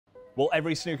Well,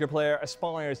 every snooker player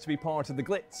aspires to be part of the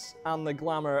glitz and the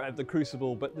glamour of the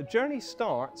Crucible, but the journey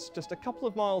starts just a couple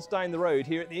of miles down the road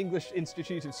here at the English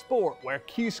Institute of Sport, where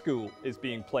Q School is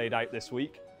being played out this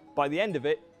week. By the end of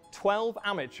it, 12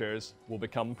 amateurs will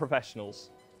become professionals.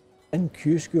 In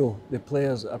Q School, the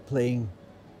players are playing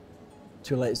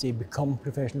to, let's say, become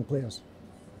professional players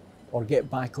or get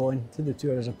back on to the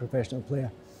tour as a professional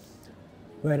player.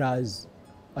 Whereas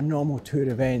a normal tour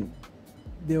event,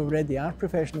 they already are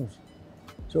professionals.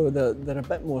 So they're a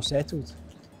bit more settled.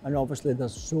 And obviously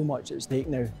there's so much at stake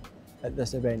now at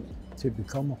this event to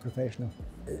become a professional.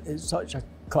 It's such a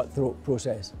cutthroat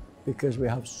process because we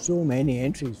have so many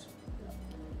entries,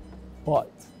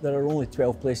 but there are only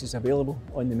 12 places available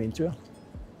on the main tour.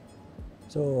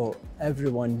 So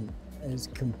everyone is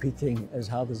competing as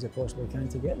hard as they possibly can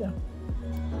to get there.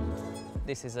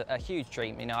 This is a huge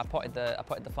dream. You know, I potted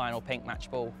the final pink match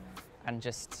ball and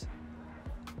just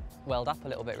welled up a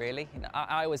little bit, really. You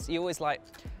know, you always like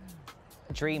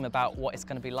dream about what it's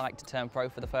going to be like to turn pro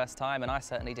for the first time, and I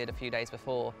certainly did a few days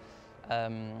before,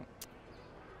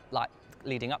 like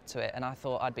leading up to it, and I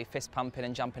thought I'd be fist pumping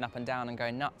and jumping up and down and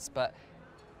going nuts, but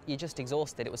you're just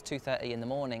exhausted. It was 2:30 in the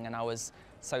morning and I was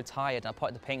so tired, and I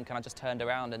potted the pink and I just turned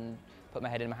around and put my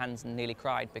head in my hands and nearly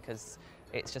cried because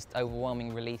it's just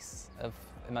overwhelming release of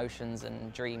emotions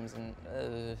and dreams,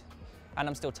 and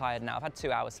I'm still tired now. I've had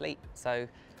 2 hours sleep, so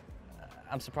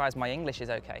I'm surprised my English is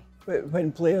okay.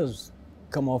 When players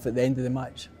come off at the end of the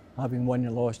match, having won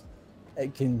or lost,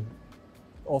 it can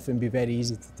often be very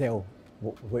easy to tell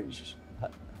which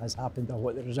has happened or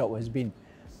what the result has been.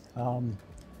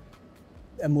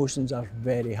 Emotions are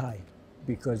very high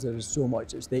because there is so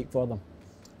much at stake for them.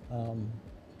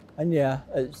 And yeah,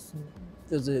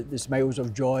 there's the smiles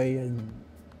of joy and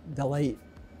delight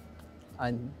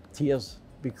and tears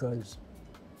because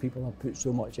people have put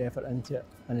so much effort into it,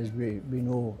 and as we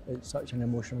know, it's such an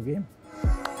emotional game.